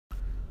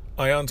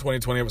Ion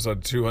 2020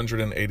 episode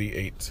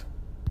 288.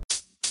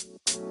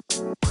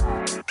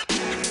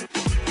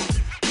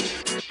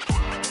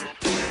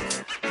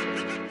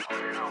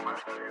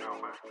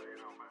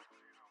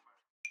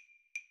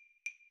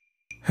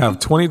 Have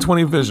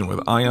 2020 vision with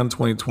Ion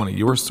 2020,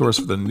 your source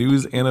for the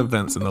news and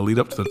events in the lead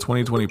up to the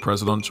 2020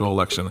 presidential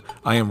election.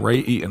 I am Ray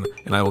Eaton,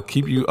 and I will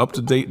keep you up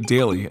to date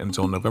daily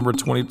until November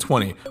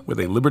 2020 with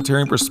a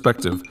libertarian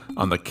perspective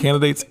on the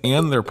candidates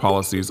and their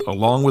policies,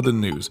 along with the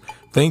news.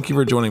 Thank you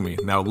for joining me.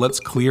 Now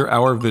let's clear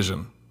our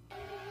vision.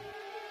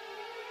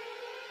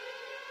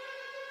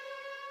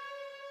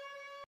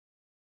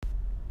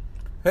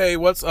 Hey,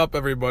 what's up,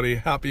 everybody?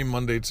 Happy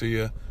Monday to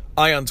you.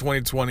 Ion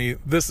 2020,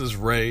 this is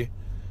Ray,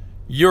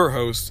 your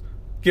host,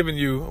 giving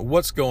you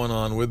what's going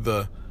on with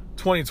the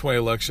 2020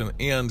 election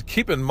and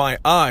keeping my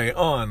eye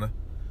on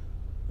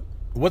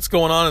what's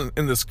going on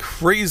in this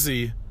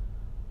crazy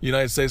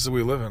United States that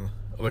we live in.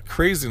 The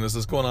craziness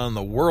that's going on in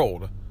the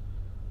world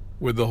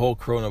with the whole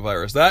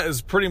coronavirus. That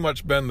has pretty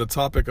much been the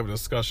topic of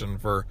discussion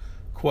for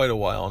quite a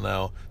while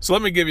now. So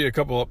let me give you a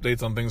couple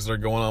updates on things that are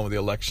going on with the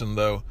election,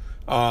 though.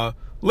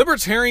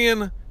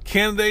 Libertarian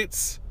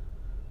candidates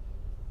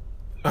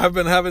have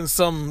been having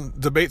some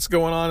debates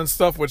going on and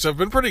stuff, which have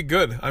been pretty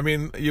good. I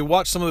mean, you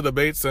watch some of the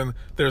debates, and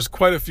there's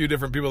quite a few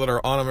different people that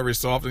are on them every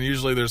so often.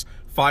 Usually there's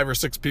 5 or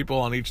 6 people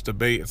on each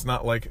debate. It's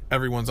not like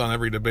everyone's on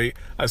every debate.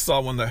 I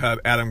saw one that had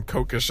Adam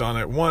Kokesh on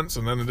it once,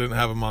 and then it didn't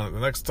have him on it the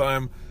next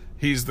time.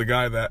 He's the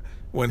guy that,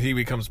 when he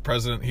becomes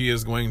president, he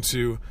is going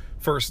to,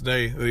 first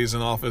day that he's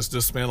in office,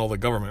 dismantle the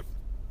government.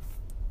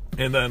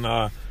 And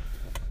then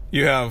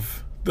you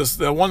have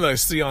the one that I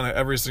see on it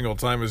every single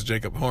time is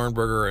Jacob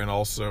Hornberger and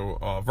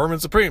also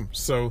Vermin Supreme.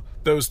 So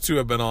those two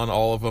have been on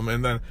all of them.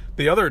 And then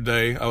the other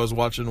day I was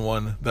watching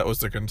one that was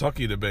the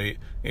Kentucky debate,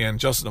 and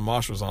Justin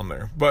Amash was on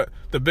there. But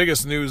the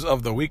biggest news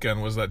of the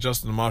weekend was that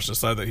Justin Amash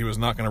decided that he was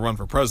not going to run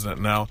for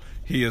president. Now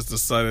he has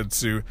decided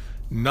to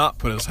not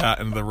put his hat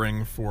into the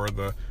ring for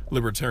the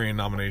Libertarian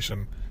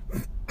nomination.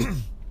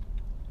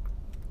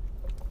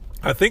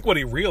 I think what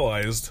he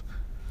realized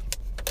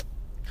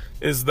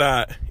is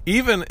that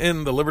even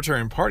in the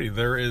Libertarian Party,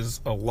 there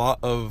is a lot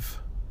of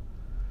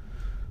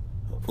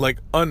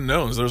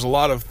unknowns. There's a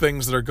lot of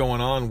things that are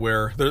going on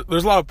where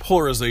there's a lot of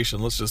polarization.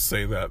 Let's just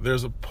say that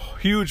there's a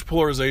huge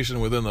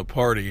polarization within the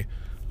party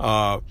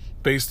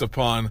based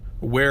upon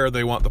where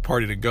they want the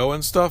party to go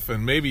and stuff.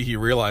 And maybe he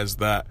realized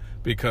that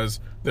because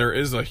there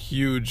is a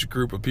huge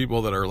group of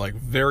people that are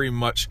very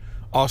much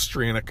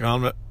Austrian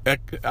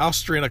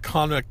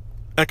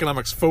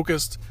economics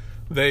focused.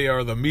 They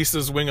are the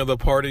Mises wing of the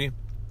party.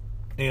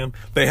 And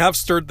they have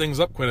stirred things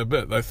up quite a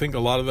bit. I think a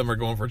lot of them are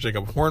going for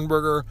Jacob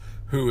Hornberger,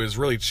 who is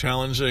really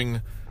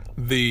challenging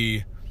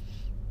the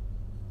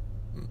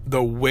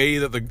way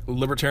that the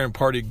Libertarian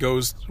Party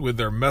goes with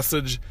their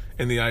message,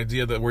 and the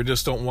idea that we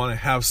just don't want to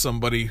have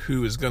somebody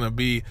who is going to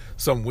be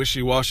some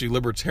wishy-washy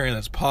libertarian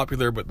that's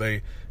popular, but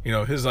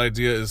his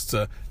idea is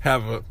to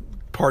have a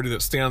party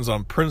that stands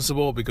on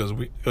principle, because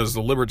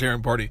the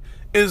Libertarian Party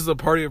is the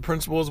party of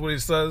principle, is what he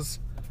says.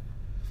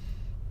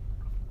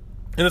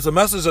 And it's a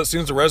message that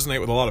seems to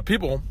resonate with a lot of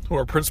people who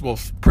are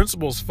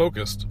principles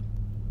focused,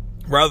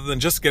 rather than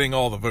just getting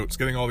all the votes,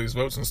 getting all these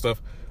votes and stuff.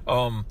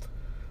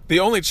 The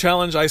only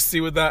challenge I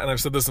see with that, and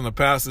I've said this in the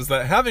past, is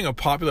that having a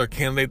popular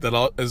candidate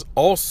that is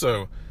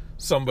also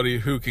somebody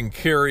who can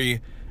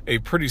carry a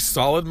pretty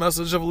solid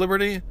message of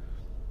liberty,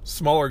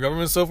 smaller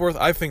government, and so forth,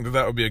 I think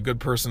that would be a good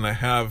person to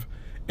have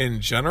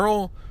in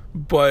general.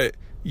 But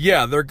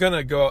yeah, they're going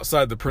to go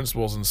outside the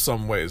principles in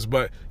some ways.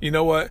 But you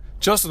know what?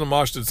 Justin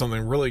Amash did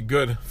something really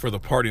good for the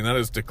party, and that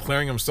is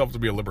declaring himself to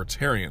be a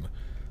libertarian.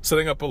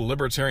 Setting up a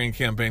libertarian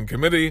campaign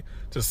committee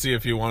to see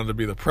if he wanted to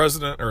be the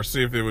president, or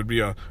see if it would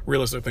be a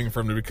realistic thing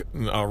for him to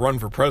run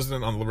for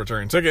president on the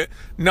libertarian ticket.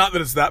 Not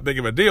that it's that big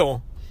of a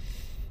deal,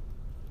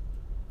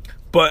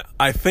 but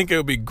I think it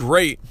would be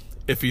great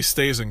if he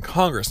stays in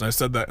Congress, and I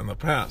said that in the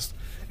past.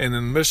 And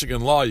in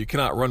Michigan law, you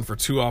cannot run for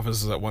 2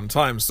 offices at one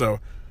time, so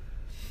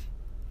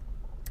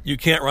you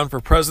can't run for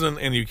president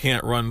and you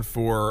can't run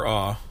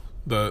for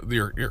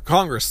your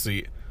Congress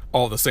seat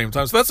all at the same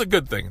time. So that's a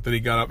good thing that he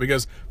got out,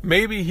 because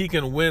maybe he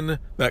can win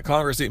that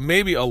Congress seat.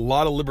 Maybe a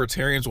lot of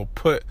libertarians will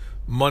put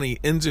money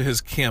into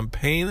his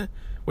campaign,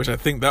 which I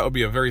think that would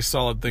be a very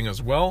solid thing as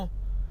well,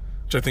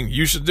 which I think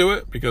you should do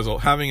it, because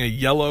having a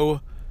yellow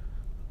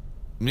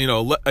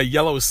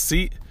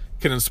seat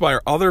can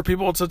inspire other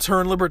people to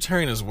turn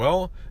libertarian as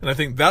well. And I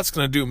think that's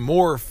going to do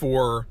more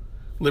for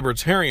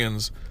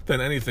libertarians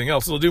than anything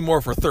else. It'll do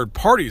more for third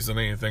parties than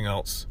anything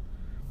else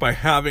by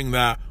having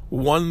that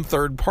one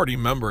third party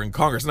member in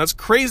Congress. And that's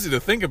crazy to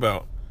think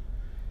about,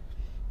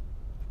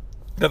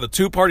 that the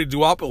 2-party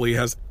duopoly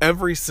has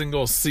every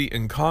single seat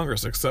in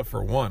Congress except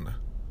for one,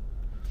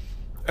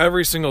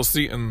 every single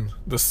seat in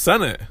the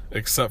Senate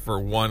except for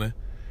one,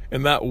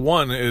 and that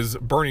one is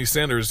Bernie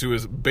Sanders, who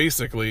is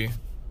basically,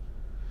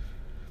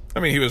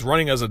 he was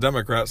running as a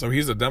Democrat, so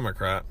he's a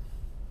Democrat.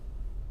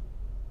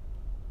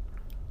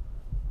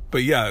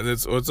 But yeah,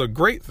 it's a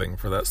great thing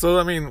for that. So,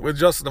 I mean, with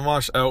Justin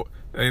Amash out,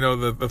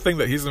 the thing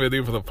that he's going to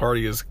do for the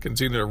party is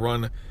continue to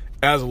run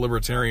as a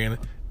libertarian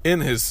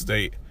in his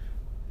state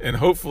and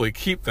hopefully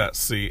keep that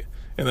seat,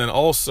 and then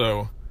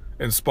also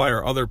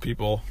inspire other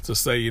people to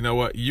say, you know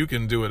what, you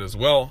can do it as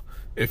well.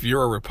 If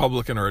you're a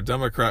Republican or a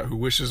Democrat who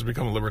wishes to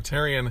become a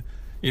libertarian,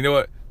 you know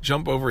what,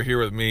 jump over here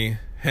with me,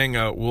 hang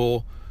out,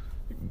 we'll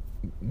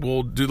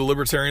do the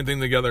libertarian thing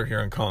together here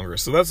in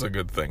Congress. So that's a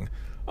good thing.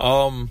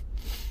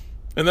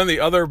 And then the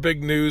other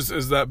big news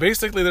is that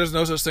basically there's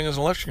no such thing as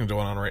an election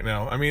going on right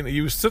now. I mean,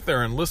 you sit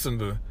there and listen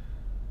to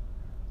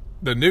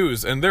the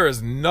news, and there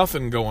is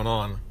nothing going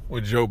on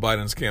with Joe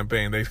Biden's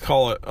campaign. They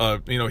call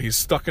it, he's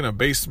stuck in a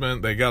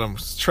basement. They got him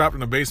trapped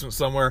in a basement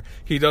somewhere.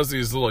 He does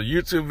these little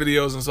YouTube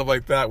videos and stuff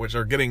like that, which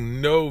are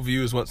getting no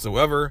views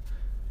whatsoever.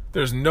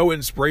 There's no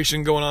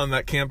inspiration going on in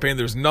that campaign.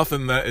 There's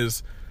nothing that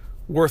is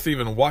worth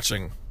even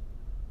watching.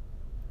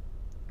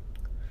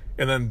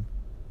 And then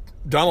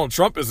Donald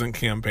Trump isn't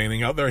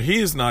campaigning out there.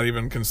 He's not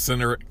even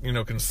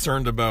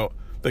concerned about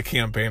the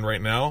campaign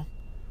right now.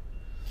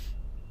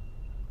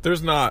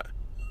 There's not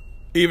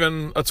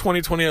even a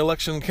 2020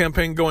 election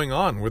campaign going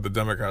on with the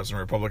Democrats and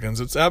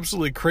Republicans. It's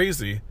absolutely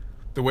crazy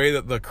the way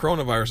that the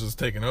coronavirus has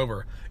taken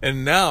over.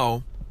 And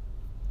now,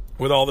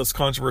 with all this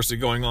controversy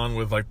going on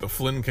with like the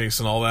Flynn case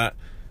and all that,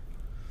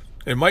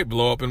 it might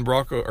blow up in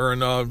Barack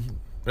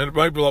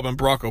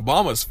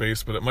Obama's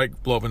face, but it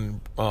might blow up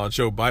in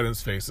Joe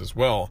Biden's face as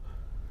well.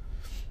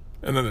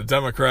 And then the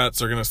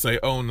Democrats are going to say,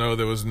 oh no,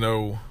 there was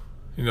no,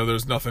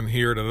 there's nothing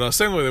here.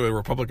 Same way the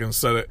Republicans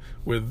said it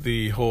with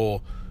the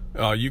whole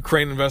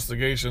Ukraine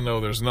investigation. No,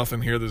 there's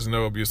nothing here. There's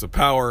no abuse of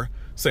power.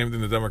 Same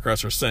thing the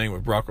Democrats are saying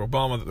with Barack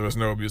Obama, that there was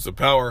no abuse of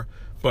power.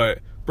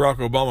 But Barack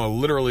Obama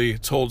literally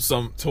told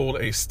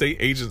a state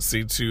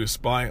agency to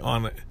spy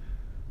on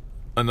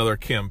another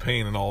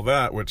campaign and all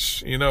that,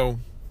 which,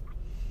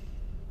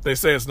 they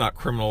say it's not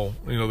criminal.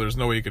 There's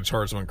no way you could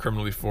charge someone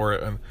criminally for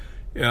it. And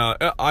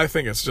I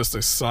think it's just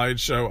a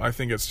sideshow. I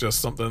think it's just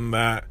something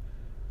that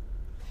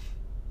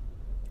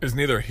is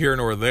neither here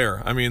nor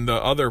there. I mean,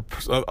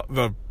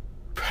 the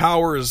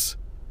powers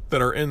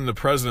that are in the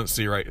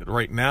presidency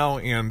right now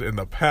and in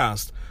the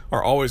past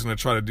are always going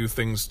to try to do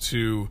things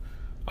to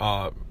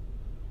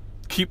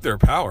keep their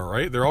power,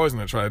 right? They're always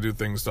going to try to do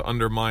things to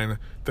undermine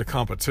the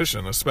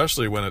competition,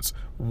 especially when it's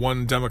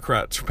one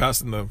Democrat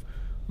passing the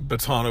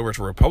baton over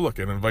to a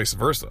Republican and vice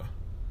versa.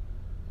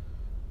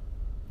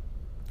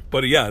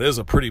 But yeah, it is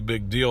a pretty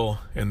big deal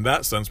in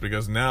that sense,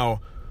 because now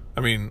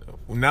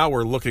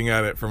we're looking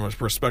at it from a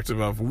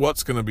perspective of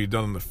what's going to be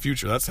done in the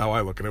future. That's how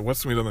I look at it.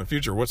 What's going to be done in the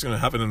future? What's going to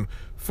happen in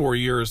 4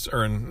 years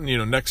or in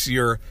next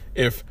year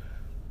if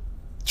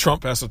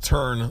Trump has to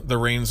turn the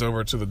reins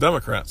over to the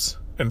Democrats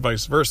and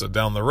vice versa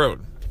down the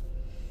road?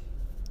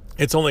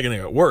 It's only going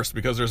to get worse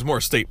because there's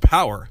more state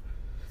power.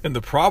 And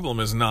the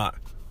problem is not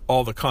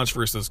all the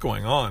controversy that's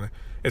going on.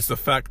 It's the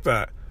fact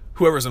that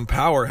whoever's in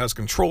power has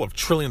control of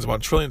trillions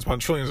upon trillions upon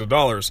trillions of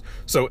dollars.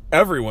 So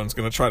everyone's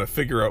going to try to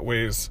figure out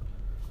ways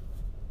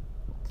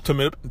to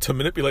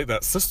manipulate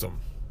that system.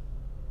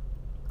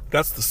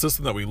 That's the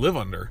system that we live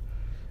under,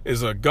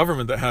 is a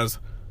government that has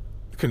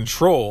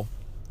control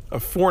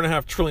of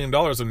 $4.5 trillion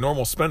of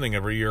normal spending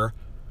every year,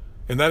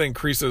 and that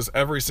increases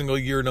every single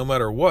year no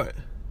matter what.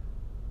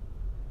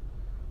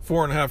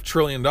 $4.5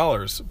 trillion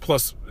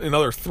plus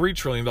another $3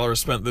 trillion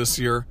spent this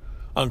year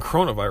on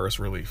coronavirus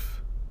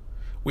relief.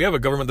 We have a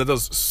government that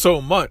does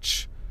so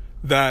much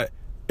that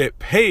it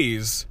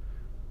pays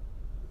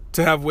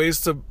to have ways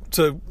to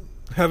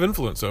have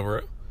influence over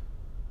it.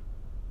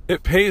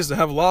 It pays to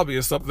have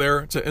lobbyists up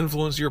there to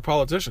influence your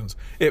politicians.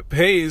 It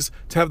pays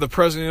to have the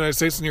President of the United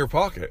States in your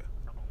pocket.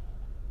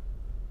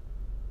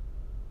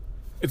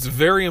 It's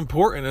very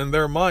important in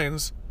their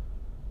minds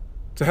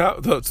to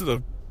have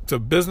to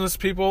business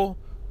people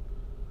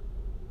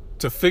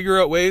to figure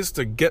out ways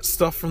to get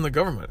stuff from the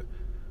government.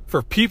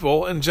 For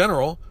people in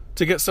general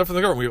to get stuff from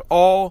the government.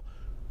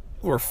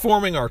 We're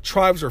forming our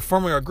tribes, we're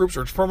forming our groups,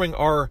 we're forming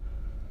our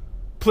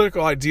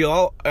political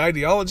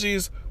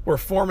ideologies, we're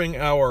forming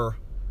our,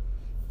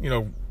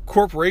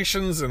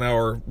 corporations and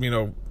our,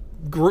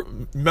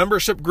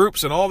 membership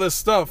groups and all this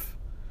stuff.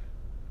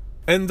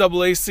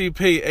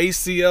 NAACP,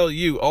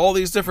 ACLU, all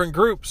these different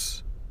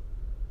groups.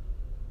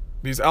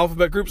 These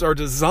alphabet groups are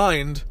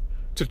designed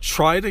to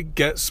try to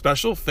get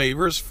special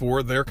favors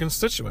for their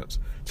constituents,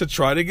 to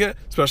try to get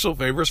special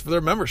favors for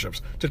their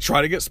memberships, to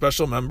try to get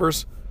special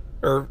members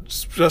or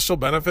special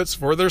benefits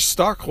for their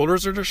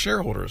stockholders or their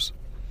shareholders.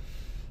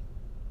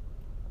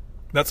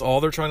 That's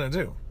all they're trying to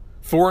do.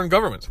 Foreign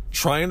governments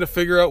trying to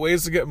figure out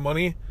ways to get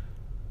money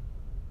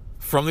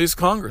from these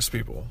Congress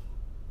people,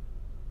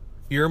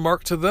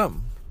 earmarked to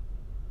them.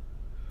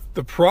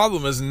 The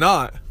problem is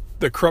not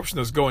that corruption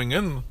is going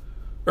in,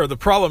 or the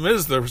problem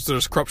is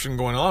there's corruption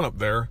going on up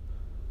there,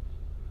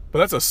 but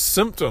that's a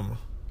symptom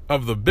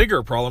of the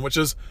bigger problem, which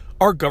is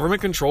our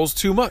government controls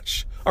too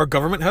much. Our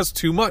government has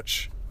too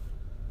much.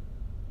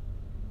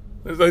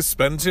 They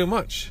spend too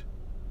much.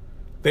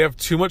 They have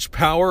too much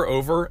power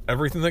over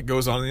everything that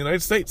goes on in the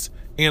United States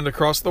and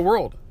across the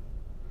world.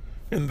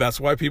 And that's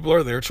why people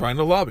are there trying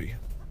to lobby.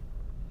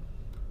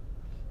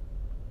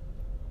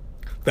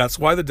 That's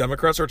why the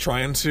Democrats are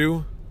trying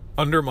to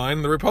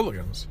undermine the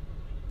Republicans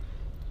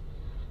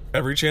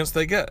every chance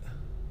they get.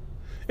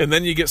 And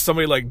then you get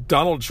somebody like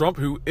Donald Trump,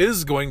 who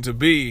is going to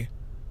be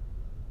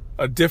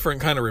a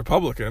different kind of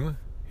Republican.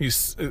 You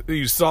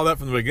saw that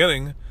from the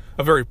beginning,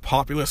 a very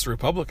populist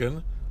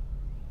Republican.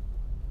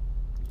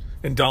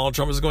 And Donald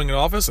Trump is going in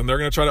office, and they're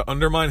going to try to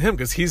undermine him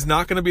because he's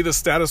not going to be the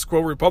status quo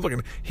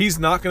Republican. He's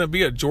not going to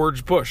be a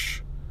George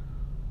Bush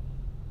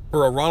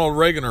or a Ronald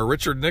Reagan or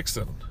Richard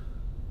Nixon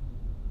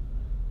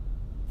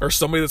or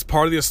somebody that's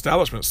part of the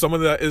establishment,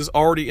 somebody that is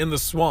already in the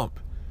swamp.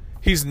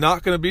 He's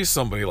not going to be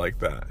somebody like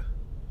that.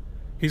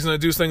 He's going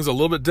to do things a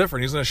little bit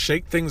different. He's going to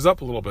shake things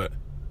up a little bit.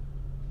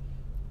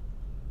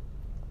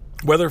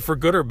 Whether for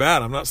good or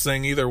bad, I'm not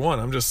saying either one.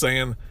 I'm just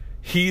saying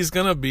he's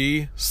going to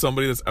be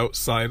somebody that's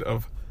outside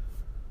of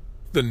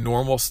the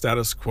normal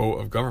status quo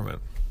of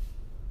government.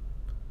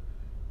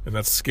 And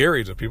that's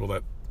scary to people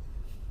that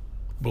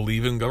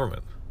believe in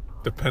government,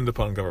 depend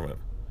upon government.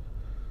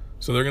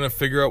 So they're going to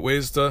figure out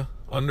ways to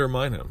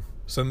undermine him,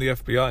 send the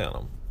FBI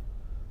on him,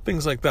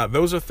 things like that.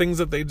 Those are things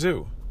that they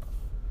do.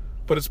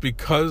 But it's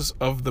because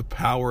of the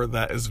power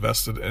that is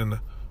vested in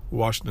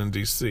Washington,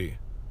 D.C.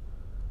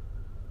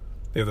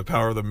 They have the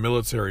power of the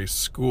military,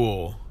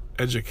 school,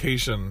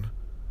 education,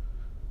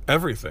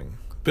 everything,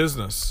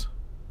 business,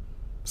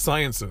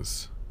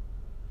 sciences.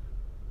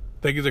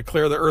 They can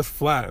declare the earth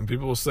flat and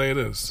people will say it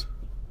is.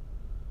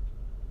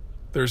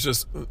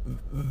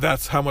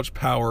 That's how much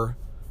power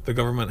the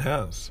government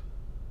has.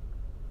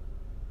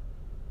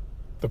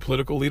 The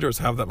political leaders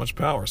have that much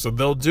power, so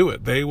they'll do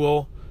it. They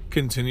will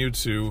continue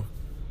to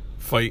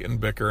fight and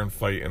bicker and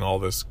fight and all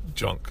this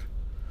junk.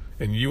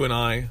 And you and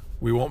I,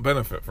 we won't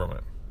benefit from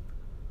it.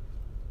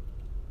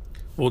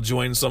 We'll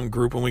join some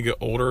group when we get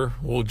older.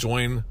 We'll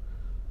join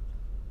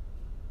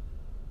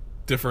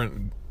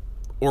different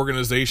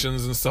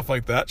organizations and stuff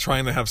like that,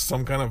 trying to have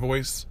some kind of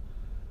voice.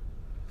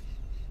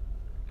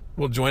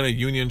 We'll join a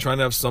union trying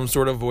to have some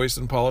sort of voice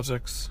in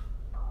politics.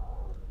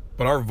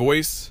 But our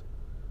voice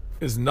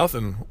is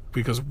nothing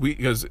because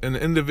an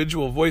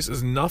individual voice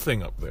is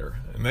nothing up there,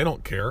 and they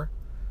don't care.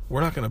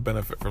 We're not going to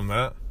benefit from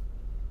that.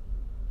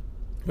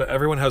 But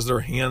everyone has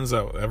their hands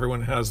out.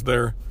 Everyone has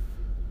their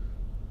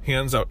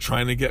hands out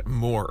trying to get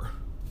more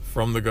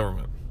from the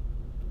government.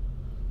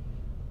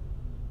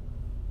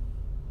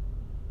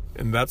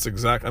 And that's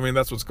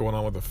what's going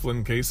on with the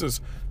Flynn cases.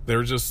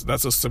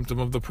 That's a symptom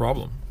of the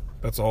problem.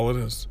 That's all it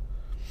is.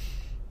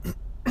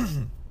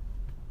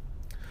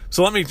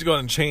 So let me go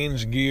ahead and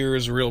change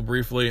gears real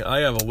briefly.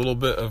 I have a little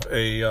bit of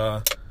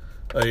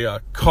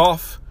a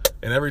cough,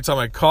 and every time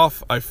I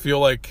cough, I feel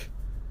like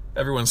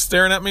everyone's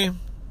staring at me.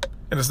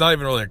 And it's not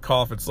even really a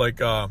cough. It's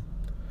like, I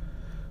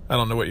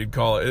don't know what you'd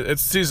call it.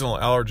 It's seasonal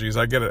allergies.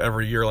 I get it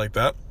every year like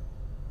that.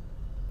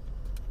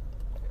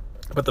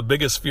 But the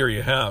biggest fear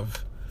you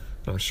have,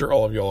 and I'm sure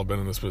all of y'all have been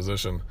in this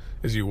position,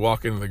 is you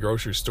walk into the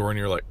grocery store and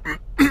you're like,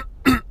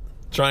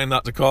 trying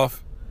not to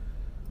cough.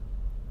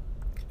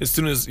 As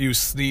soon as you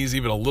sneeze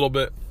even a little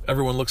bit,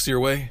 everyone looks your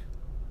way.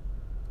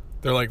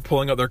 They're like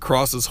pulling up their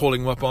crosses,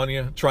 holding them up on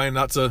you, trying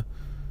to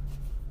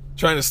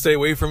stay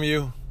away from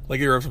you, like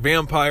you're a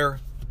vampire,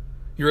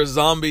 you're a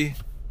zombie,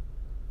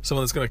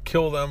 someone that's going to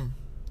kill them.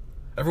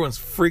 Everyone's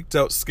freaked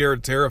out,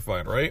 scared,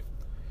 terrified, right?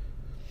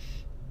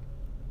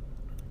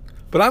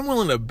 But I'm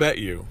willing to bet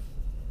you,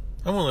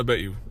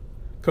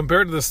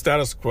 compared to the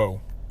status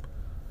quo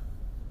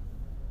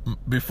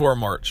before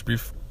March,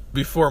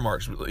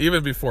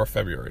 even before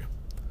February,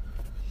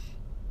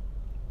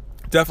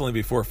 definitely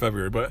before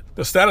February, but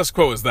the status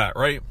quo is that,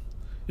 right?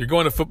 You're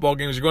going to football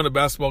games, you're going to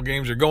basketball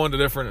games, you're going to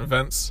different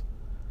events.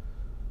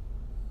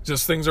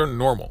 Just things are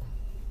normal.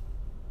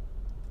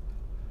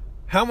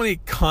 How many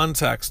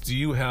contacts do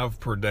you have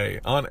per day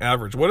on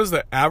average? What is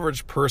the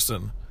average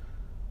person?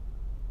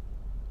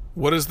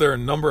 What is their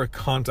number of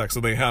contacts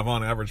that they have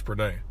on average per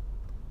day?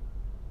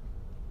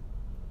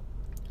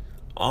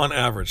 On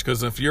average,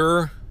 because if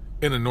you're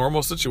in a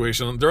normal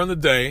situation during the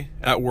day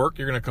at work,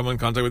 you're going to come in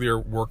contact with your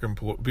work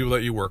people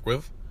that you work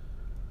with.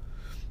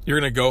 You're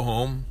going to go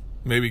home,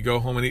 maybe go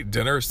home and eat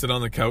dinner, sit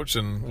on the couch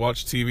and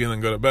watch TV and then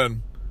go to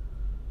bed.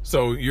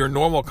 So your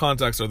normal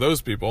contacts are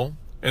those people,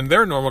 and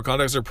their normal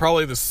contacts are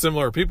probably the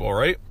similar people,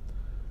 right?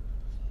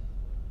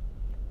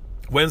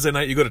 Wednesday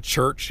night you go to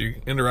church,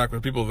 you interact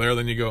with people there,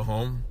 then you go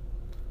home.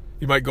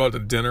 You might go out to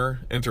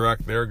dinner,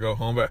 interact there, go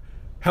home. But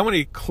how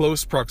many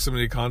close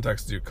proximity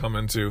contacts do you come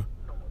into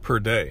per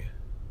day?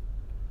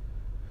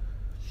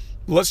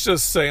 Let's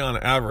just say on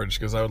average,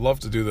 because I would love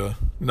to do the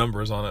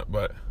numbers on it,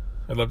 but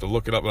I'd love to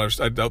look it up, but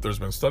I doubt there's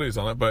been studies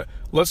on it. But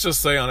let's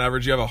just say on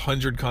average you have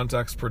 100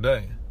 contacts per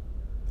day.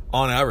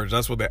 On average,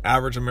 that's what the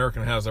average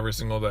American has every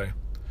single day.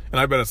 And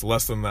I bet it's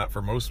less than that for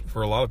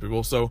a lot of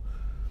people. So,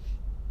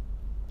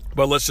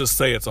 but let's just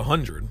say it's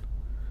 100.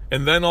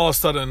 And then all of a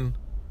sudden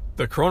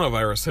the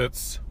coronavirus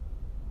hits,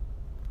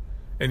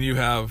 and you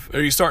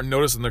start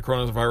noticing the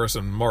coronavirus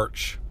in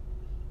March.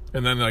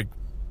 And then like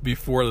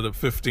before the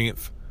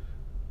 15th,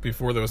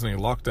 before there was any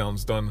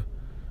lockdowns done,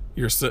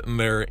 you're sitting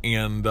there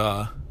and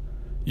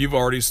you've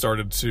already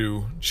started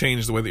to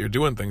change the way that you're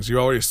doing things. You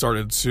already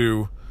started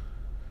to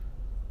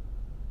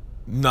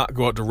not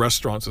go out to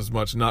restaurants as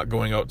much, not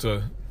going out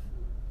to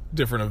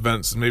different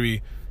events,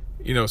 maybe,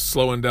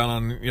 slowing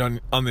down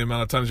on the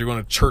amount of times you're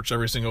going to church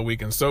every single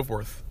week and so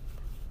forth.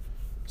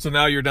 So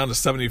now you're down to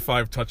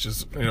 75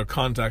 touches,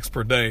 contacts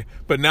per day.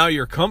 But now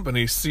your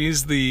company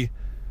sees the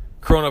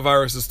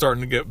coronavirus is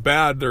starting to get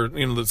bad.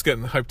 It's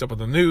getting hyped up on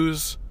the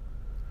news.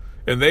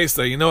 And they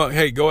say,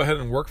 hey, go ahead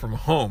and work from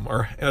home.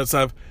 Or it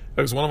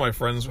was one of my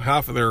friends,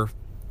 half of their,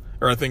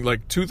 or I think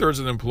like 2/3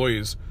 of the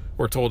employees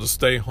were told to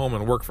stay home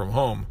and work from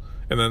home.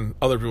 And then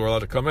other people were allowed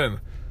to come in.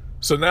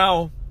 So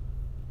now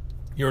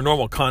your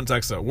normal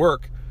contacts at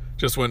work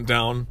just went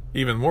down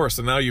even more.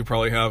 So now you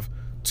probably have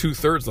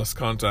 2/3 less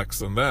contacts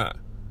than that.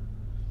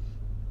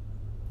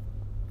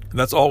 And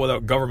that's all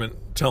without government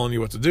telling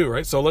you what to do,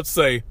 right? So let's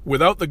say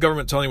without the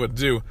government telling you what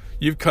to do,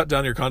 you've cut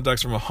down your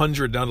contacts from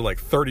 100 down to like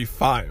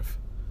 35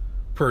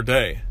 per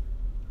day.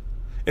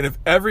 And if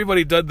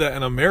everybody did that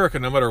in America,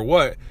 no matter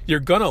what, you're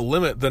going to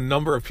limit the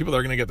number of people that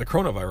are going to get the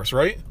coronavirus,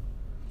 right?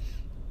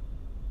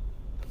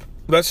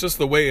 That's just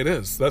the way it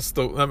is. That's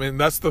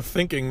the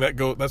thinking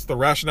that's the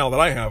rationale that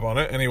I have on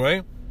it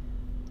anyway.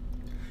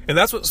 And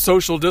that's what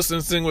social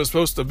distancing was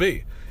supposed to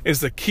be, is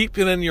to keep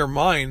it in your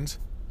mind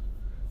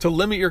to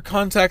limit your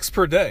contacts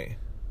per day.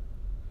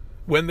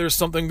 When there's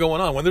something going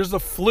on, when there's the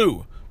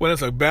flu, when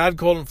it's a bad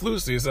cold and flu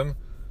season,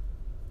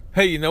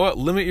 hey, you know what?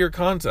 Limit your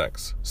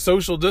contacts.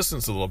 Social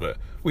distance a little bit.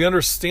 We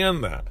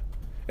understand that.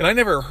 And I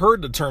never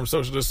heard the term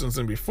social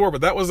distancing before,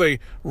 but that was a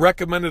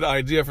recommended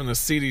idea from the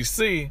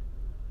CDC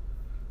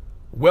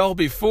well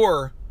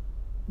before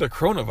the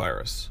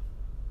coronavirus.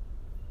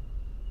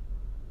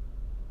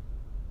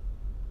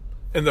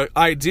 And the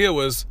idea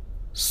was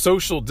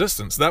social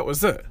distance. That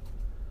was it.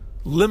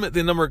 Limit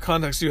the number of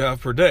contacts you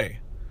have per day.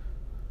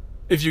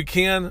 If you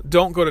can,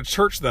 don't go to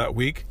church that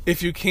week.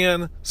 If you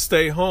can,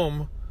 stay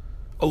home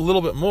a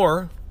little bit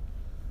more.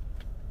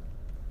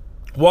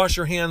 Wash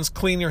your hands,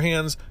 clean your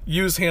hands,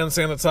 use hand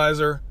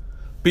sanitizer.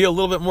 Be a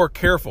little bit more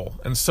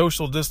careful and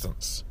social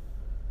distance.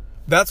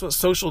 That's what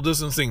social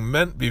distancing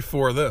meant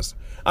before this.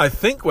 I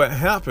think what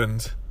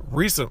happened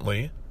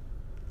recently,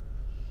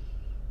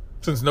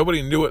 since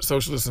nobody knew what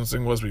social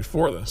distancing was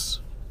before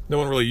this, no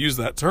one really used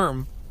that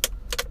term,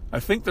 I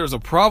think there's a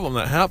problem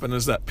that happened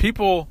is that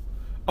people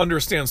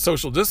understand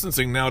social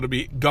distancing now to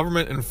be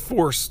government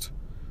enforced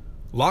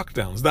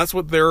lockdowns. That's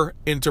what their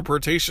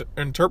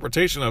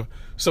interpretation of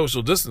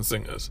social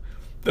distancing is.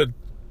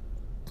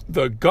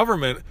 The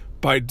government,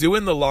 by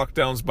doing the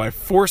lockdowns, by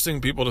forcing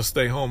people to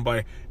stay home,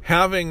 by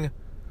having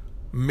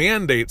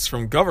mandates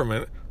from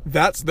government,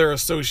 that's their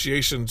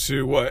association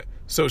to what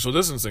social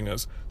distancing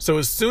is. So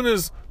as soon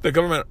as the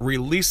government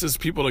releases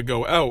people to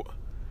go out,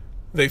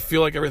 they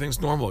feel like everything's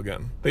normal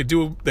again. They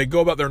go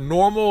about their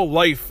normal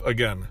life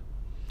again.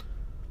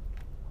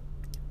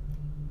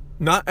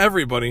 Not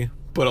everybody,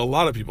 but a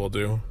lot of people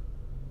do.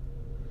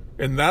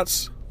 And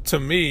that's, to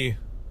me,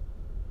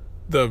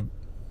 the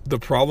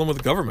problem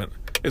with government,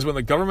 is when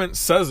the government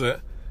says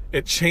it,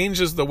 it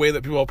changes the way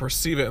that people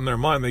perceive it in their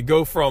mind. They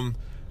go from,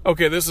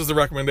 okay, this is the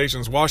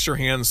recommendations, wash your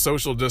hands,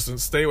 social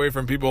distance, stay away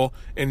from people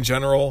in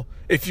general,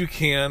 if you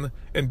can,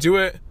 and do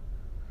it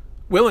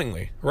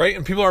willingly, right?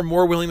 And people are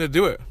more willing to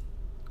do it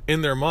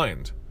in their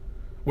mind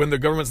when the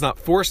government's not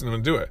forcing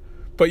them to do it.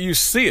 But you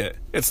see it.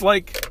 It's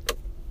like,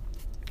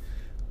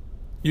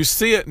 you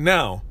see it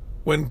now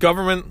when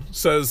government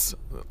says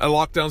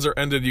lockdowns are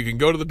ended, you can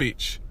go to the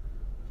beach.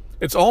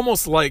 It's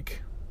almost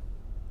like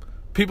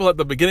people at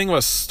the beginning of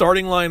a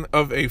starting line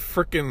of a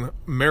freaking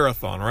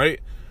marathon,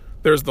 right?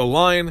 There's the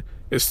line.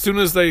 As soon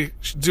as they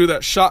do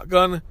that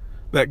shotgun,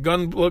 that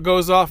gun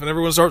goes off and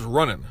everyone starts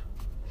running.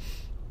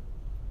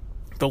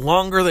 The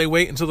longer they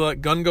wait until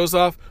that gun goes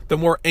off, the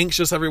more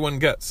anxious everyone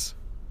gets.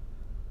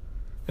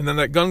 And then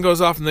that gun goes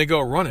off and they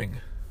go running.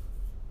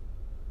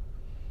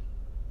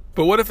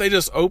 But what if they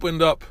just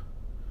opened up?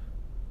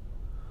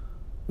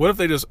 What if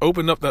they just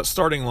opened up that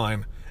starting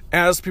line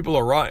as people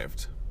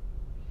arrived?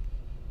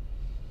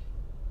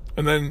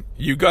 And then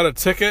you got a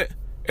ticket,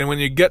 and when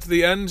you get to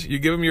the end, you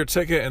give them your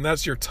ticket, and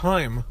that's your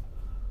time.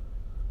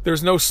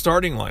 There's no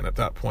starting line at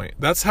that point.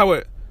 That's how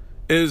it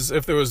is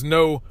if there was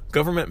no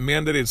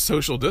government-mandated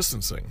social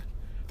distancing.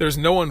 There's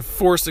no one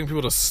forcing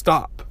people to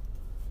stop.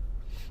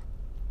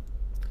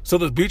 So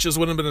the beaches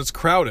wouldn't have been as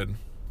crowded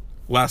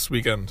last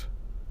weekend.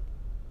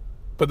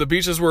 But the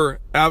beaches were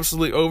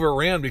absolutely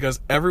overran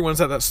because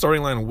everyone's at that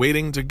starting line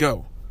waiting to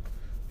go.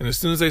 And as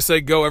soon as they say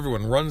go,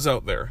 everyone runs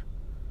out there.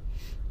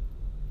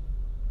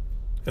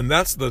 And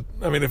that's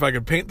if I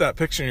could paint that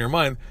picture in your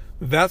mind,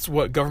 that's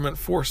what government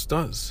force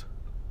does.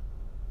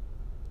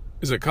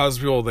 Is it causes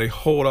people, they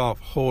hold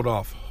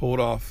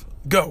off,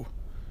 go.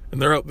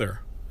 And they're out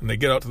there. And they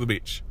get out to the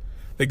beach.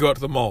 They go out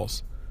to the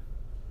malls.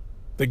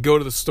 They go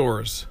to the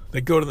stores. They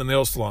go to the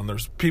nail salon.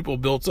 There's people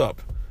built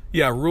up.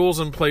 Yeah, rules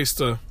in place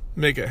to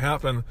make it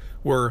happen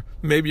where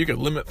maybe you could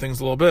limit things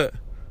a little bit.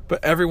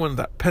 But everyone,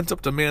 that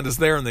pent-up demand is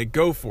there and they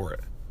go for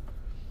it.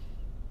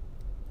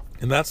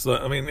 And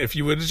if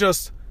you would have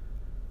just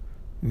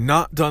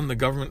not done the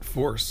government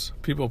force,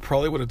 people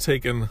probably would have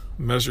taken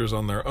measures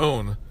on their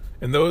own.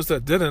 And those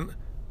that didn't,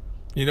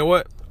 you know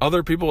what?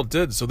 Other people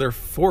did, so they're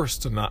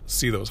forced to not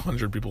see those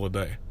 100 people a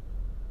day.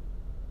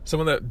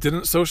 Someone that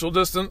didn't social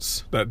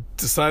distance, that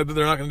decided that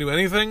they're not going to do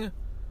anything,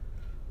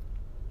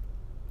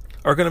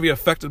 are going to be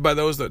affected by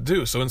those that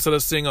do. So instead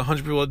of seeing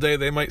 100 people a day,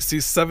 they might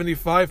see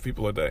 75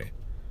 people a day.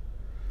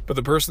 But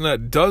the person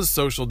that does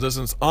social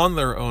distance on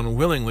their own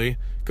willingly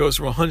goes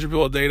from 100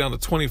 people a day down to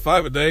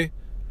 25 a day.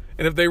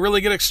 And if they really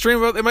get extreme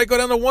about it, they might go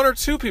down to 1 or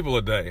 2 people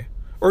a day,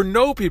 or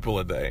no people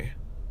a day.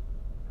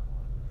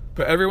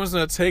 But everyone's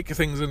going to take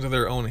things into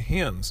their own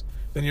hands.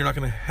 Then you're not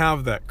going to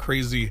have that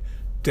crazy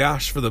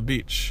dash for the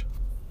beach.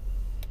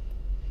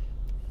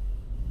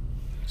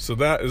 So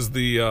that is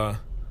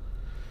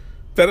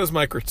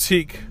my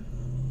critique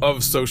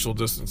of social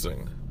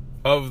distancing,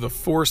 of the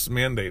forced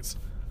mandates.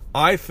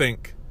 I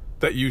think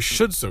that you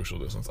should social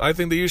distance. I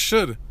think that you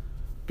should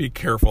be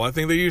careful. I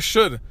think that you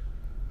should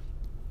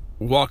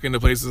walk into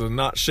places and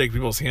not shake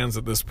people's hands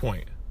at this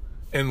point,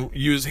 and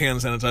use hand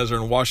sanitizer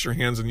and wash your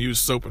hands and use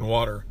soap and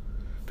water,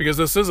 because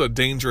this is a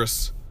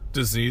dangerous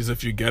disease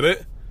if you get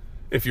it,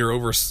 if you're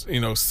over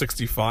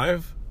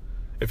 65,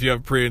 if you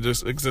have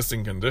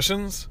pre-existing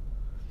conditions.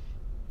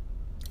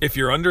 If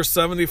you're under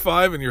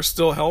 75 and you're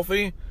still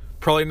healthy,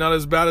 probably not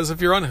as bad as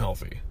if you're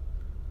unhealthy.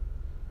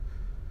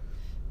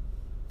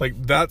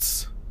 Like,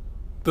 that's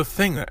the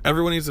thing that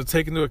everyone needs to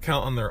take into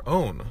account on their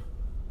own.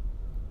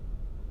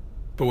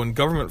 But when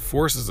government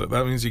forces it,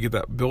 that means you get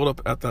that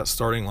buildup at that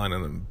starting line,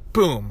 and then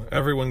boom,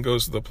 everyone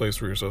goes to the place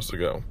where you're supposed to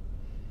go.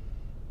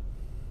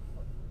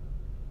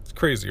 It's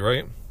crazy,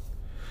 right?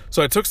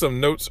 So I took some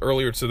notes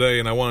earlier today,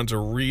 and I wanted to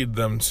read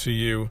them to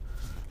you,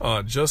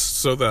 just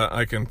so that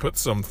I can put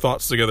some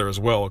thoughts together as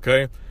well,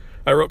 okay?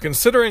 I wrote,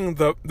 considering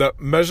the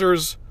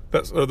measures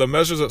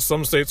that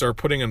some states are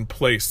putting in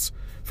place.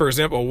 For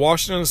example,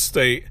 Washington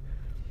State,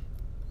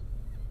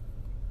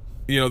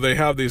 they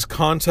have these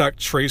contact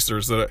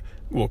tracers that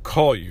will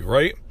call you,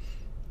 right?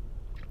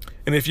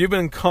 And if you've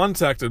been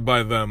contacted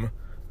by them,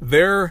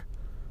 they're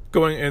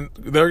going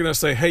to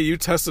say, hey,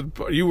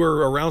 you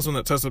were around someone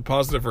that tested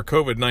positive for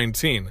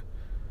COVID-19.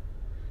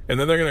 And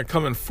then they're going to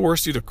come and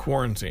force you to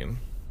quarantine.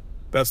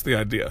 That's the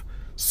idea.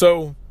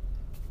 So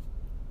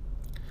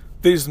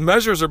these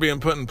measures are being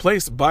put in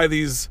place by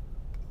these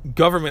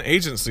government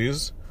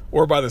agencies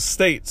or by the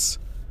states,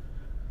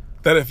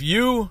 that if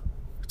you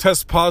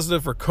test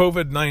positive for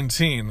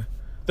COVID-19,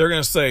 they're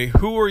going to say,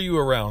 who are you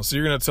around? So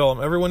you're going to tell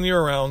them everyone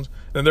you're around,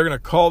 and they're going to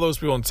call those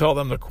people and tell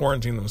them to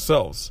quarantine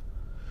themselves.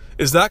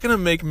 Is that going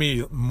to make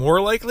me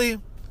more likely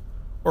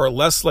or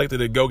less likely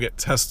to go get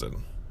tested?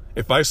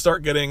 If I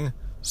start getting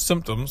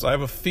symptoms, I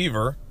have a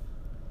fever,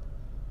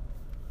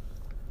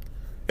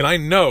 and I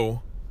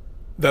know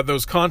that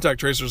those contact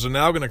tracers are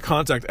now going to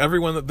contact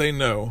everyone that they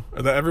know,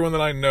 or that everyone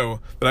that I know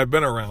that I've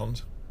been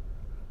around,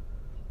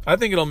 I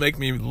think it'll make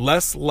me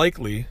less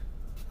likely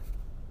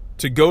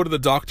to go to the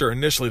doctor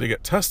initially to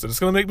get tested. It's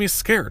going to make me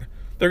scared.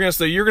 They're going to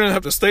say, you're going to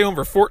have to stay home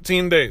for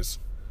 14 days.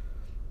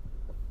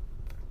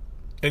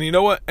 And you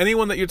know what?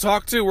 Anyone that you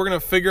talk to, we're going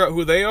to figure out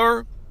who they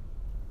are,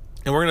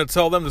 and we're going to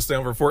tell them to stay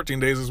home for 14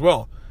 days as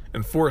well,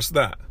 and force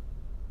that.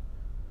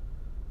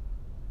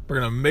 We're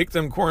going to make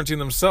them quarantine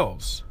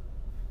themselves.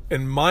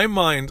 In my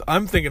mind,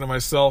 I'm thinking to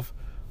myself,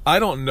 I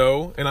don't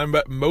know, and I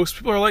bet most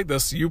people are like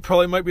this. You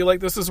probably might be like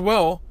this as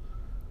well.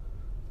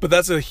 But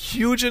that's a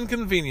huge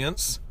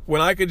inconvenience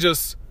when I could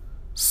just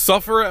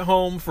suffer at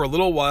home for a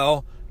little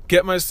while,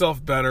 get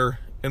myself better,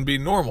 and be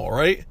normal,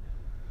 right?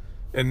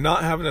 And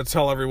not having to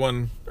tell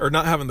everyone, or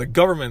not having the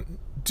government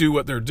do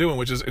what they're doing,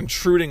 which is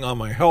intruding on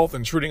my health,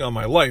 intruding on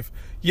my life.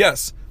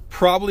 Yes,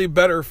 probably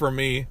better for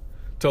me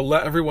to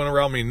let everyone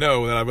around me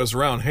know that I was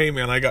around, hey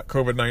man, I got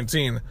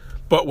COVID-19.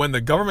 But when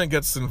the government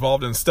gets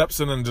involved and steps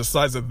in and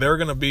decides that they're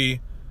going to be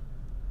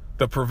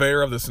the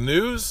purveyor of this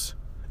news,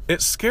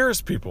 it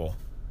scares people.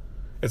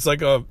 It's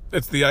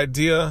the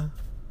idea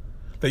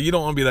that you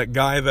don't want to be that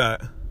guy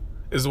that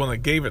is the one that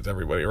gave it to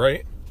everybody,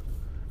 right?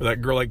 Or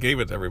that girl that gave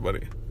it to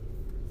everybody.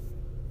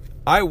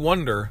 I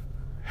wonder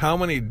how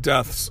many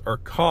deaths are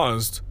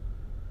caused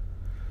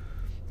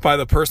by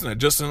the person that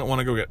just didn't want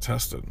to go get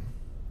tested.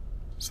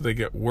 So they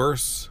get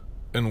worse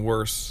and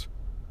worse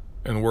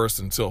and worse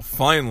until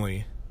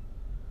finally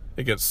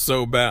it gets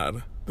so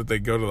bad that they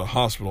go to the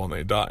hospital and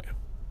they die.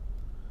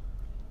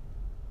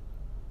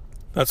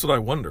 That's what I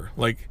wonder.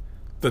 Like,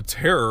 the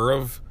terror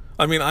of,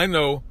 I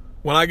know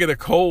when I get a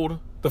cold,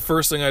 the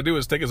first thing I do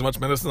is take as much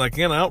medicine as I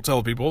can. I don't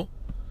tell people,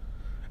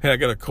 hey, I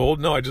got a cold.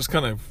 No, I just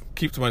kind of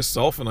keep to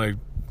myself, and I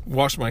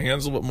wash my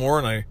hands a little bit more,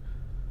 and I,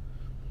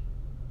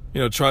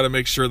 try to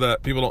make sure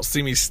that people don't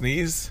see me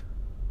sneeze.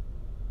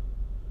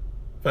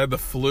 If I had the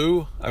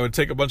flu, I would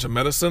take a bunch of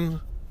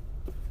medicine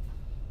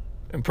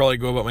and probably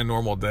go about my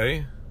normal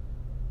day.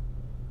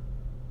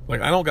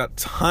 Like, I don't got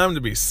time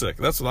to be sick.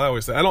 That's what I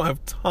always say. I don't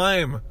have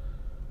time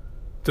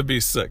to be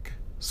sick.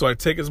 So I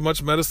take as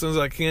much medicine as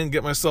I can,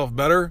 get myself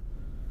better,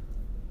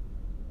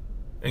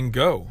 and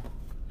go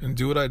and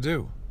do what I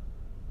do.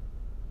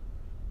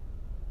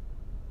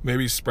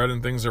 maybe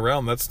spreading things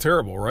around. That's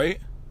terrible, right?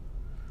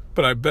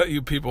 But I bet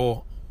you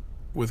people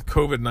with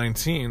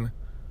COVID-19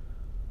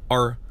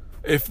 are,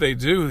 if they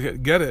do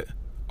get it,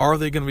 are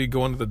they going to be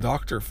going to the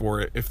doctor for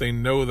it if they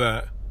know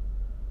that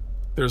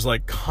there's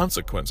like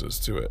consequences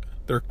to it?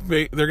 They're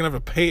going to have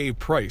to pay a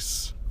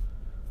price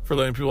for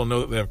letting people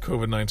know that they have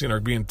COVID-19 or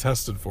being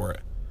tested for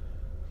it.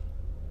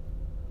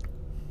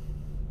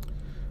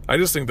 I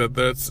just think that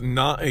that's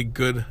not a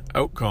good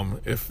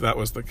outcome if that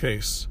was the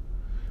case.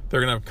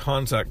 They're going to have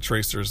contact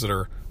tracers that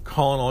are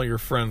calling all your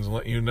friends and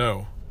letting you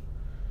know,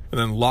 and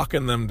then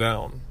locking them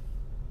down,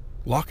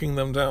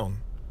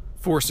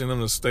 forcing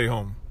them to stay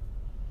home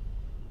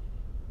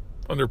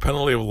under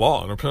penalty of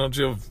law, under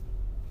penalty of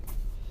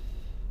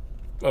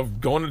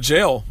going to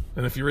jail.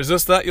 And if you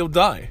resist that, you'll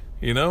die,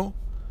 because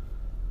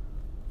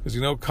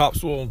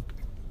cops will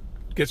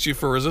get you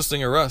for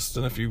resisting arrest,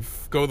 and if you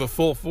go the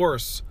full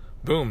force,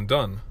 boom,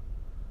 done.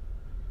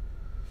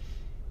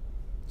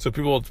 So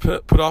people will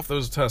put off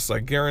those tests, I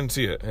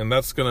guarantee it, and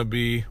that's going to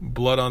be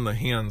blood on the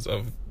hands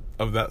of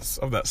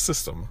that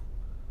system.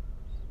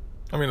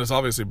 I mean, it's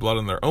obviously blood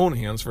on their own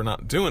hands for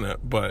not doing it,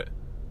 but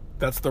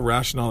that's the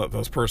rationale that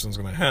those person's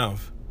going to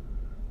have.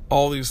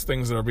 All these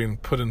things that are being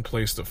put in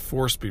place to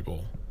force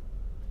people.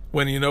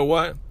 When you know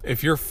what?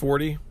 If you're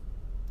 40,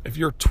 if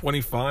you're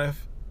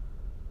 25,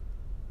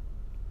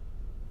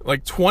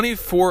 like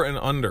 24 and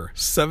under,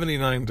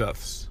 79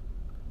 deaths.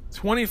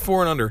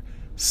 24 and under,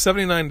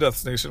 79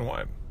 deaths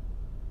nationwide.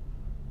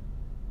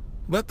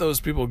 Let those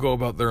people go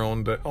about their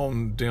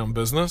own damn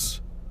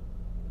business.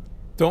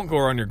 Don't go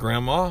around your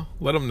grandma.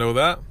 Let them know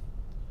that.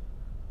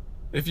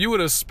 If you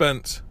would have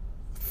spent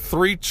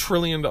 $3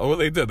 trillion, what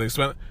they did, they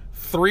spent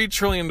 $3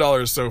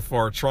 trillion so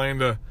far trying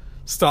to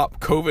stop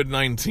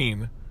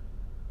COVID-19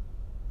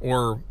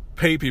 or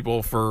pay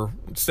people for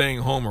staying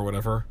home or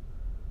whatever,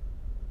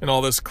 and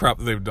all this crap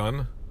that they've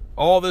done,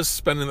 all this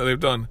spending that they've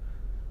done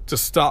to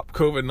stop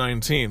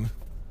COVID-19,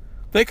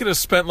 they could have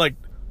spent like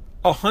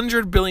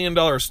 $100 billion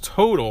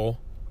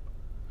total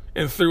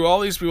and threw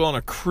all these people on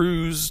a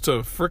cruise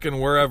to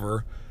frickin'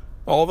 wherever,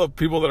 all the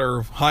people that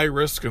are high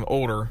risk and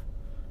older,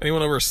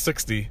 anyone over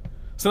 60,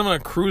 send them on a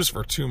cruise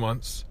for 2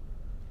 months.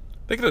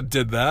 They could have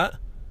did that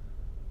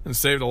and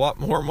saved a lot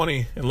more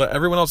money and let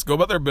everyone else go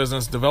about their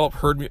business, develop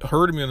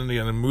herd immunity,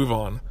 and then move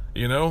on,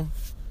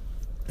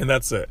 And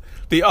that's it.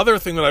 The other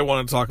thing that I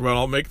want to talk about,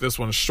 I'll make this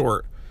one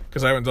short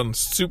because I haven't done a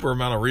super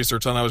amount of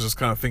research on it. I was just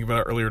kind of thinking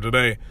about it earlier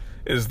today,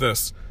 is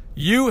this.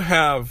 You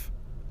have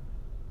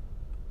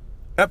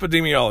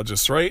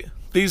epidemiologists, right?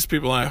 These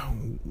people, I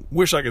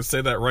wish I could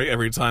say that right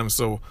every time,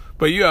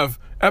 but you have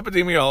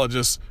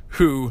epidemiologists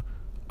who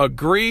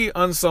agree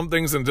on some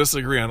things and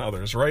disagree on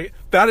others, right?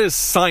 That is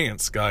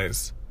science,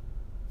 guys.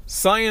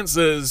 Science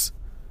is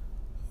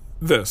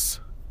this.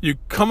 You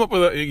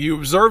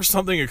observe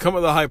something, you come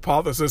up with a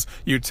hypothesis,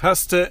 you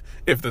test it.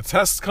 If the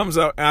test comes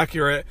out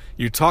accurate,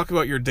 you talk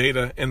about your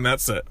data, and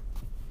that's it.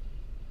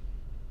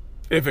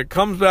 If it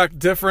comes back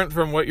different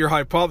from what your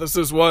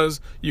hypothesis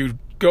was, you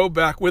go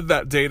back with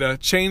that data,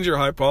 change your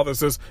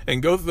hypothesis,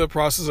 and go through the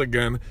process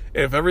again.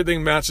 If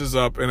everything matches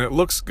up and it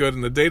looks good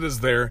and the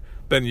data's there,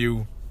 then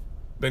you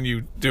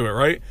do it,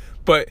 right?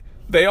 But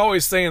they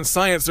always say in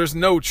science, there's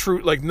no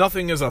truth, like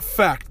nothing is a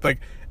fact. Like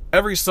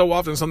every so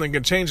often something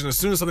can change, and as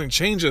soon as something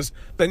changes,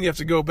 then you have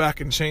to go back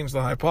and change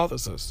the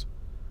hypothesis.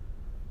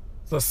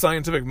 It's a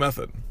scientific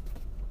method.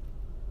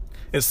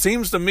 It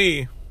seems to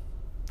me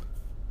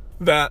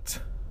that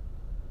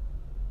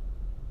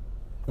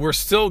we're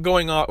still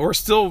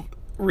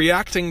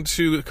reacting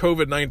to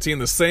COVID-19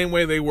 the same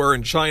way they were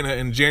in China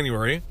in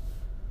January,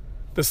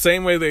 the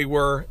same way they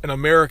were in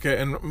America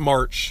in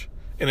March,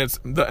 and it's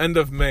the end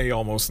of May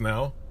almost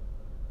now.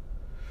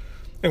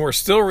 And we're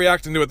still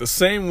reacting to it the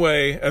same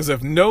way as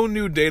if no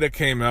new data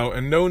came out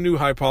and no new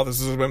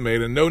hypothesis has been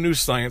made and no new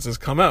science has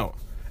come out.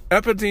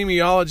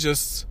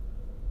 Epidemiologists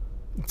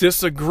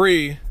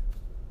disagree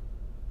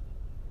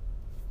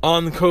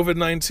on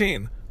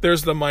COVID-19.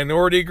 There's the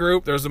minority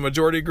group, there's the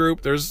majority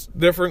group, there's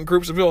different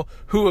groups of people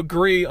who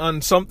agree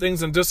on some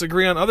things and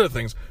disagree on other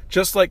things.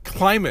 Just like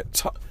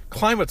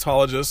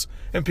climatologists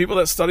and people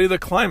that study the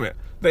climate.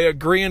 They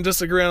agree and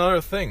disagree on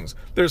other things.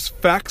 There's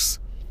facts,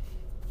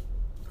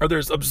 or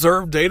there's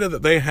observed data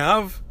that they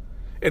have,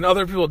 and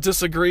other people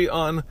disagree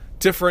on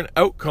different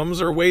outcomes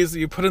or ways that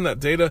you put in that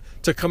data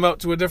to come out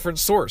to a different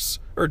source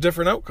or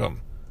different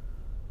outcome,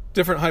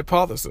 different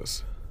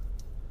hypothesis,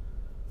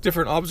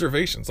 different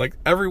observations. Like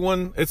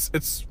everyone,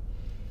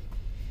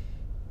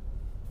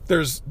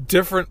 there's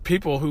different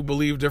people who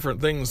believe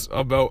different things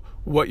about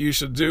what you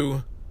should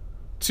do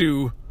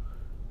to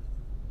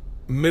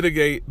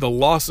mitigate the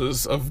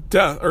losses of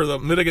death, or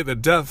mitigate the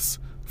deaths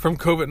from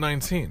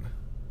COVID-19.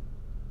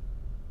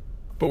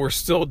 But we're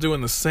still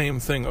doing the same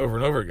thing over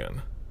and over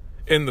again.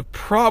 And the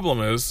problem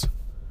is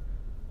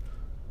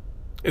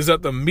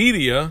that the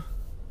media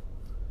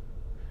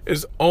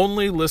is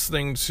only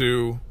listening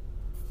to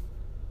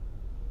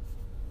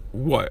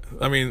what?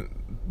 I mean,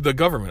 the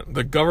government.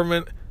 The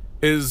government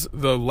is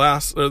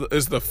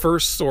the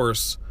first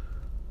source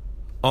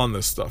on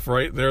this stuff,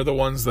 right? They're the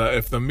ones that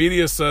if the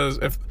media says,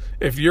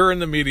 if you're in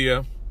the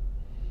media,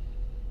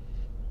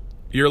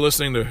 you're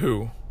listening to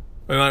who?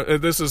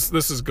 And this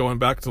is going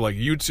back to like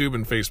YouTube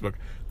and Facebook.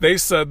 They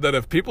said that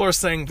if people are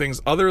saying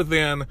things other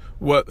than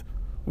what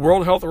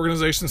World Health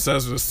Organization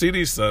says or the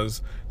CDC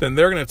says, then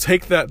they're going to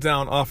take that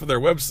down off of their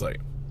website.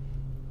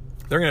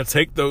 They're going to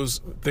take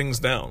those things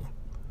down.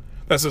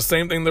 That's the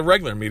same thing the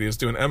regular media is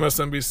doing.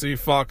 MSNBC,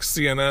 Fox,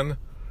 CNN,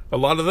 a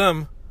lot of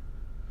them,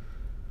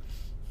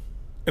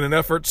 in an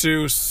effort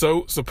to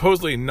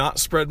supposedly not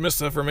spread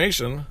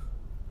misinformation,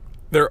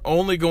 they're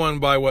only going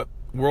by what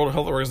World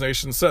Health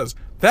Organization says.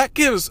 That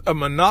gives a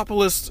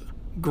monopolist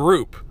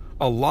group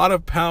a lot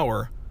of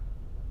power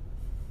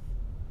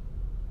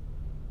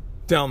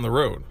down the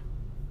road.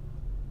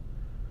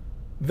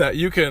 That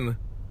you can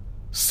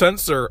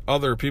censor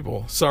other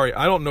people. Sorry,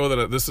 I don't know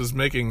that this is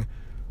making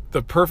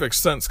the perfect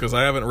sense because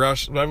I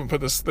haven't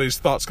put these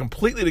thoughts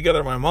completely together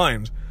in my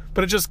mind.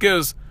 But it just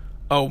gives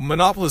a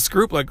monopolist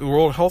group like the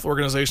World Health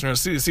Organization or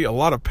CDC a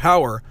lot of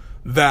power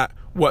that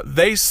what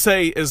they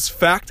say is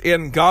fact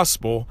and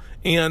gospel,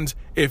 and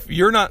if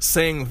you're not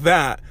saying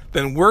that,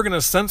 then we're going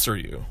to censor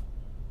you.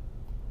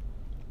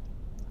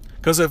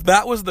 Because if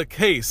that was the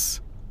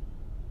case,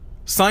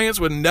 science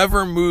would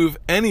never move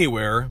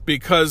anywhere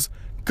because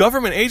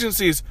government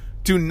agencies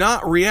do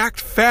not react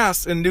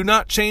fast and do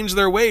not change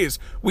their ways.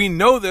 We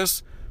know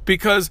this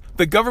because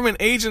the government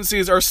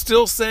agencies are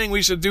still saying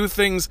we should do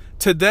things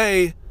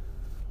today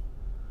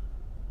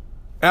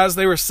as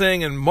they were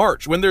saying in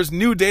March, when there's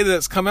new data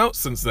that's come out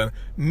since then.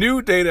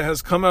 New data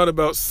has come out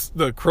about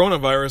the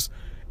coronavirus,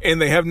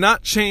 and they have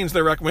not changed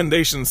their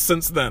recommendations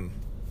since then.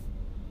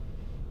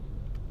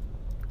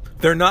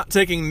 They're not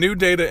taking new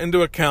data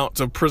into account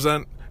to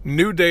present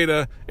new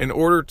data in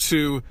order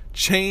to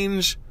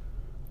change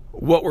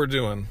what we're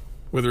doing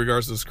with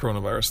regards to this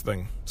coronavirus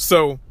thing.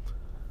 So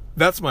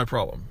that's my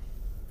problem.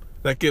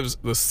 That gives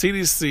the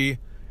CDC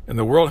and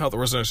the World Health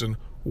Organization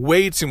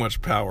way too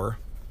much power.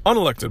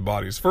 Unelected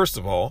bodies, first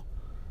of all.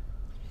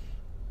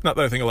 Not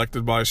that I think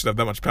elected bodies should have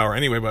that much power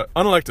anyway, but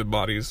unelected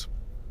bodies.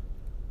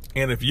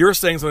 And if you're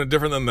saying something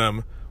different than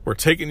them, we're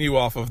taking you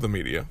off of the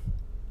media.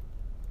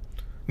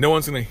 No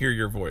one's going to hear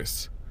your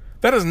voice.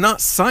 That is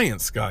not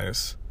science,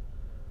 guys.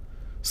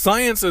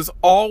 Science is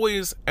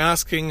always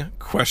asking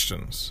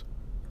questions.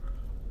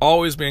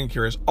 Always being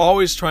curious.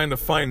 Always trying to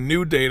find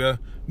new data,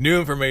 new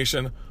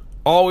information.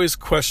 Always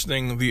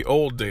questioning the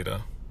old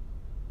data.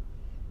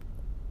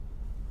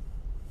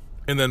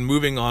 And then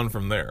moving on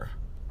from there.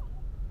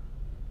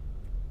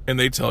 And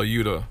they tell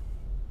you to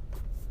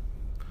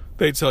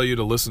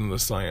listen to the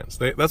science.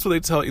 That's what they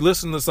tell you.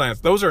 Listen to the science.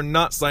 Those are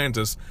not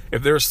scientists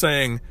if they're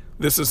saying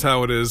this is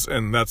how it is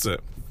and that's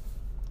it.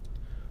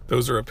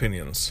 Those are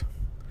opinions.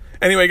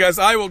 Anyway, guys,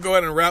 I will go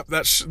ahead and wrap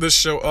this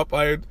show up.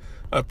 I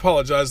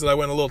apologize that I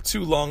went a little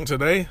too long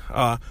today.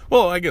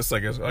 Well, I guess I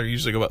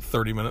usually go about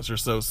 30 minutes or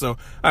so. So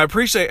I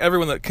appreciate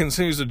everyone that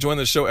continues to join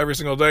the show every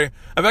single day.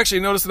 I've actually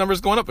noticed the numbers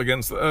going up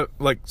again,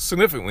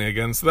 significantly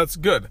again, so that's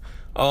good.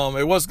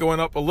 It was going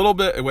up a little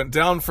bit. It went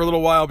down for a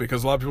little while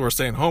because a lot of people are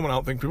staying home, and I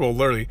don't think people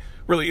really,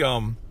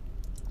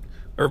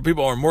 or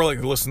people are more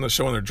likely to listen to the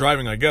show when they're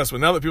driving, I guess.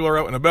 But now that people are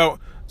out and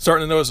about,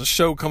 starting to notice a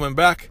show coming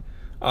back,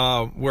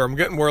 where I'm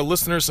getting more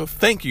listeners. So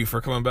thank you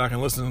for coming back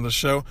and listening to the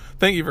show.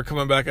 Thank you for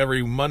coming back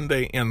every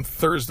Monday and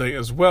Thursday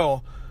as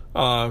well,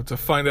 to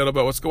find out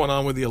about what's going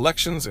on with the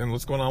elections and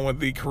what's going on with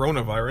the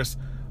coronavirus.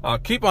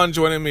 Keep on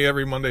joining me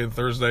every Monday and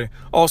Thursday.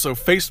 Also,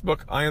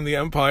 Facebook, I Am the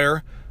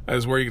Empire,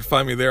 is where you can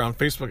find me there on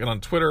Facebook and on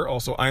Twitter.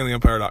 Also,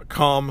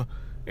 IamTheEmpire.com.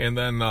 And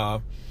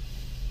then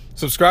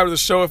subscribe to the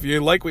show if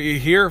you like what you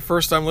hear.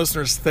 First-time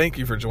listeners, thank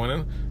you for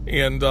joining.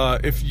 And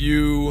if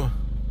you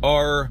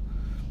are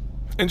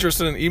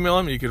interested in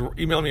emailing me, you can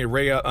email me at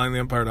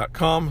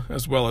ray@IamTheEmpire.com,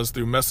 as well as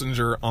through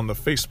Messenger on the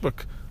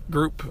Facebook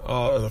group,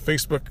 or the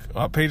Facebook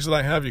page that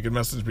I have. You can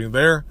message me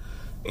there.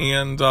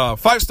 And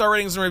 5-star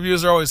ratings and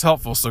reviews are always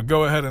helpful, so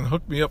go ahead and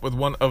hook me up with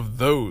one of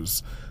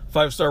those.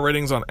 5-star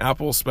ratings on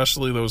Apple,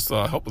 especially those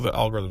help with the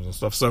algorithms and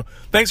stuff. So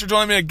thanks for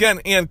joining me again,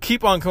 and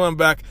keep on coming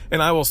back,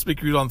 and I will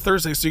speak to you on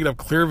Thursday so you can have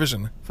clear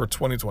vision for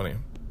 2020.